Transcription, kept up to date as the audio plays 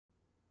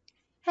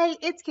Hey,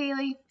 it's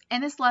Kaylee,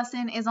 and this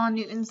lesson is on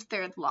Newton's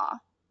third law.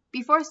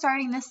 Before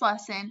starting this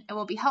lesson, it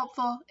will be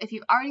helpful if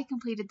you've already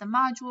completed the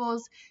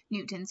modules,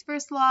 Newton's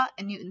first law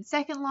and Newton's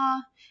second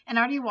law, and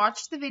already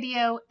watched the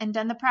video and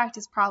done the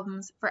practice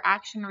problems for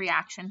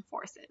action-reaction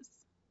forces.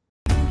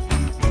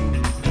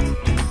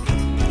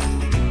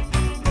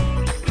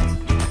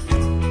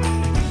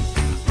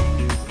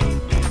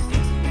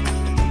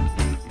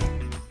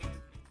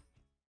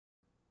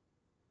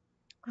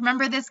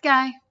 Remember this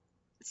guy?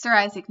 Sir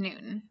Isaac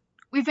Newton.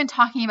 We've been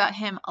talking about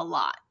him a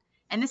lot,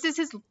 and this is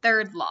his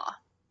third law.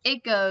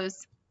 It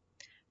goes,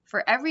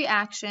 for every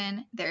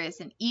action, there is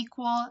an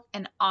equal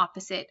and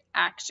opposite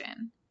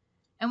action.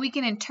 And we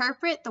can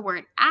interpret the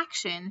word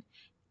action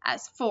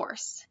as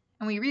force,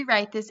 and we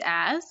rewrite this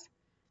as,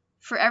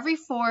 for every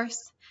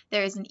force,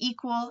 there is an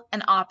equal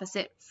and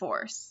opposite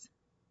force.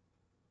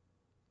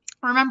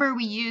 Remember,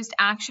 we used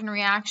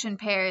action-reaction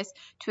pairs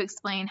to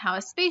explain how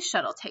a space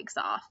shuttle takes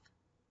off.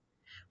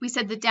 We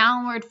said the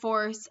downward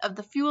force of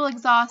the fuel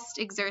exhaust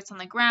exerts on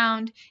the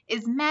ground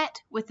is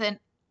met with an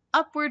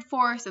upward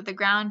force that the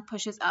ground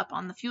pushes up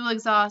on the fuel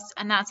exhaust,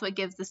 and that's what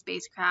gives the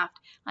spacecraft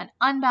an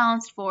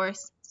unbalanced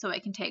force so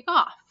it can take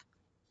off.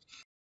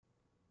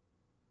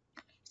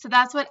 So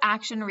that's what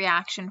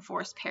action-reaction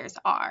force pairs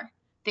are,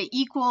 the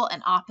equal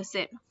and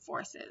opposite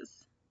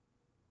forces.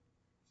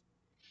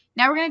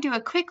 Now we're going to do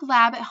a quick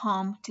lab at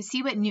home to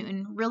see what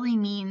Newton really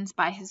means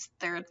by his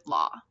third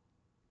law.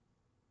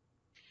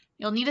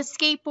 You'll need a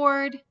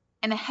skateboard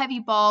and a heavy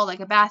ball like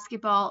a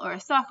basketball or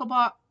a soccer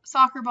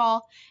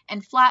ball,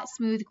 and flat,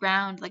 smooth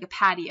ground like a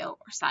patio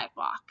or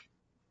sidewalk.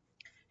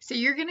 So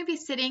you're going to be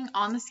sitting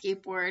on the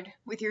skateboard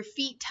with your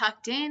feet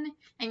tucked in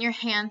and your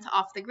hands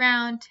off the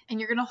ground, and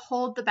you're going to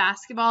hold the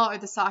basketball or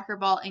the soccer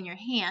ball in your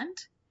hand.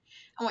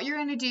 And what you're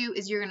going to do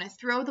is you're going to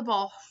throw the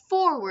ball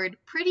forward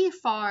pretty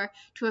far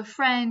to a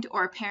friend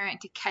or a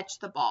parent to catch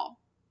the ball.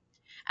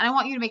 And I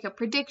want you to make a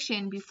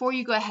prediction before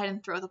you go ahead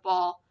and throw the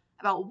ball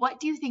about what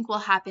do you think will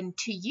happen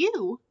to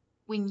you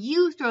when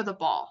you throw the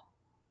ball.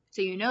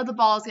 So you know the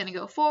ball is going to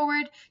go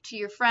forward to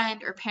your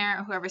friend or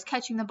parent or whoever's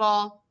catching the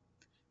ball,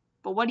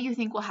 but what do you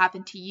think will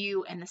happen to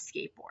you and the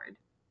skateboard?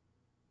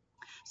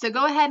 So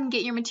go ahead and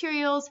get your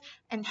materials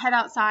and head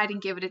outside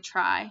and give it a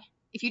try.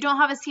 If you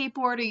don't have a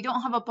skateboard or you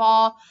don't have a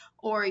ball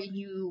or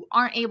you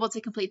aren't able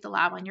to complete the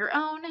lab on your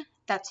own,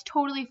 that's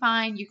totally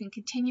fine. You can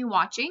continue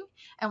watching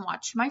and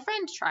watch my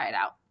friend try it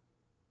out.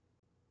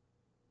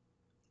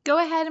 Go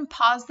ahead and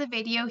pause the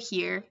video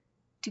here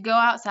to go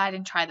outside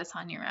and try this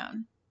on your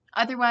own.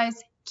 Otherwise,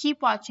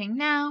 keep watching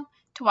now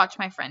to watch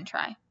my friend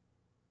try.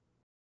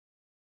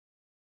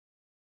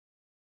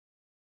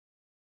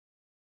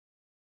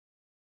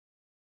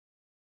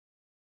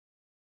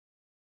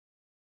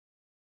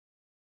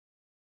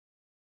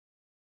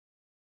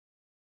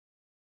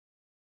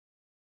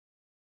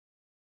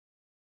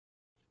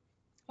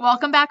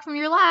 Welcome back from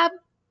your lab.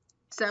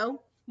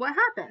 So, what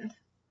happened?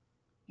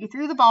 You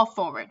threw the ball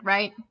forward,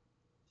 right?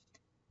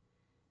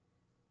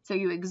 So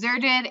you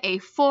exerted a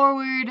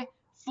forward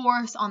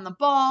force on the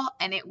ball,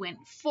 and it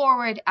went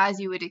forward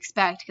as you would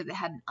expect because it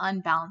had an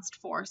unbalanced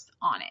force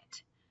on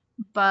it.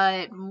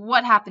 But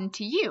what happened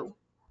to you?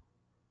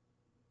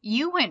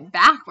 You went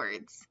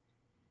backwards.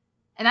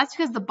 And that's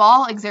because the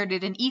ball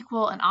exerted an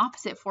equal and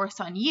opposite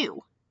force on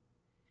you.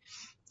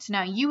 So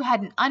now you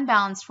had an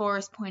unbalanced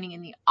force pointing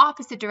in the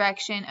opposite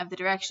direction of the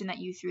direction that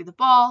you threw the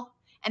ball,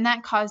 and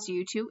that caused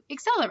you to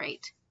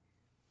accelerate.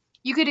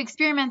 You could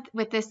experiment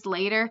with this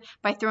later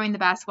by throwing the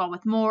basketball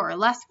with more or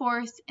less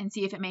force and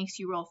see if it makes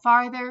you roll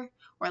farther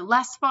or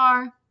less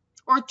far,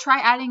 or try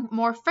adding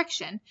more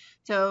friction.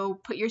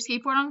 So put your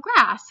skateboard on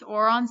grass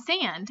or on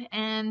sand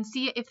and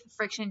see if the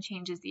friction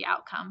changes the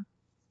outcome.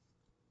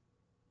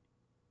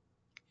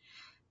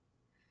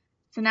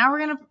 So now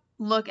we're going to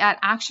look at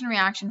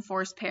action-reaction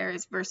force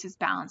pairs versus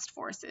balanced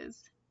forces.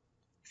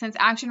 Since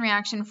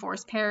action-reaction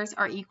force pairs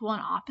are equal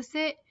and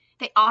opposite,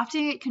 they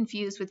often get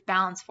confused with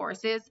balanced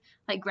forces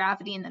like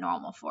gravity and the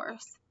normal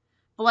force.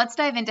 But let's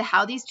dive into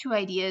how these two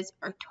ideas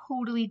are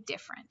totally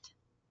different.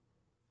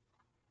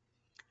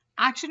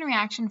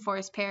 Action-reaction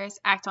force pairs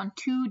act on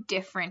two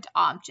different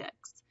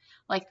objects,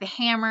 like the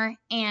hammer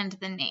and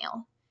the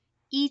nail.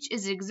 Each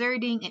is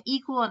exerting an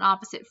equal and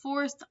opposite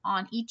force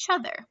on each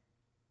other.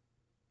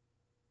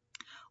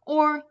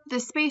 Or the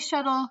space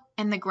shuttle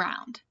and the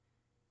ground.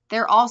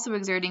 They're also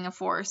exerting a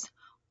force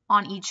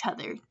on each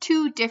other,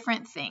 two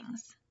different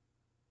things.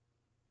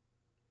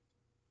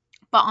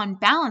 But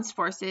unbalanced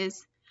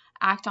forces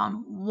act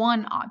on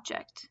one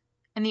object,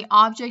 and the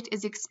object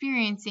is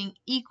experiencing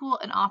equal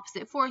and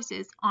opposite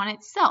forces on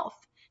itself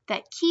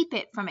that keep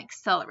it from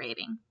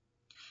accelerating.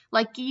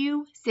 Like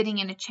you sitting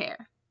in a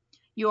chair.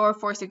 Your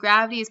force of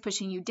gravity is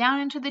pushing you down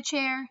into the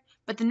chair,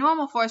 but the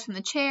normal force from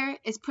the chair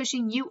is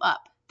pushing you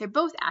up. They're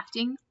both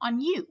acting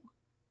on you.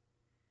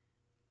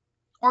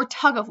 Or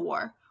tug of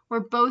war,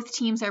 where both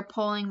teams are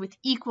pulling with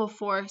equal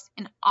force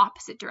in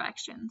opposite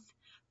directions.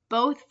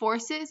 Both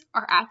forces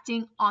are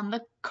acting on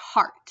the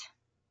cart.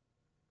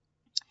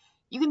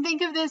 You can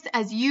think of this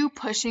as you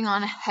pushing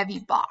on a heavy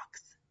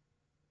box.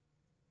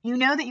 You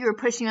know that you are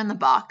pushing on the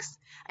box,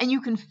 and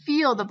you can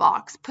feel the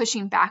box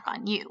pushing back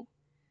on you.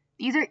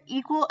 These are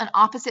equal and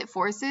opposite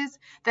forces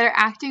that are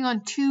acting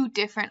on two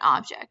different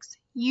objects,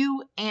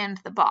 you and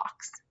the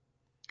box.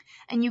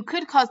 And you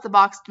could cause the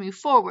box to move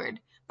forward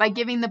by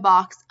giving the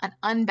box an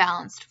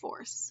unbalanced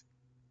force.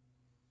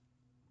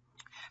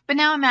 But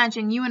now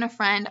imagine you and a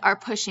friend are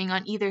pushing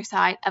on either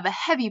side of a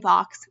heavy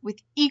box with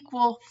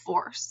equal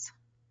force.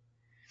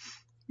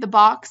 The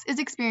box is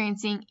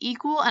experiencing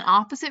equal and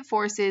opposite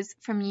forces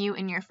from you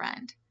and your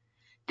friend.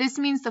 This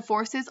means the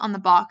forces on the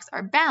box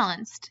are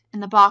balanced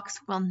and the box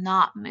will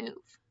not move.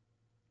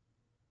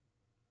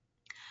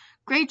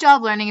 Great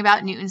job learning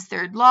about Newton's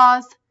third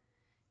laws.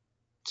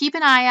 Keep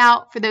an eye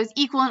out for those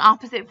equal and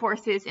opposite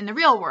forces in the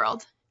real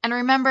world, and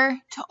remember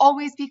to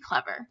always be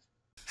clever.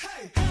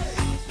 Hey, hey.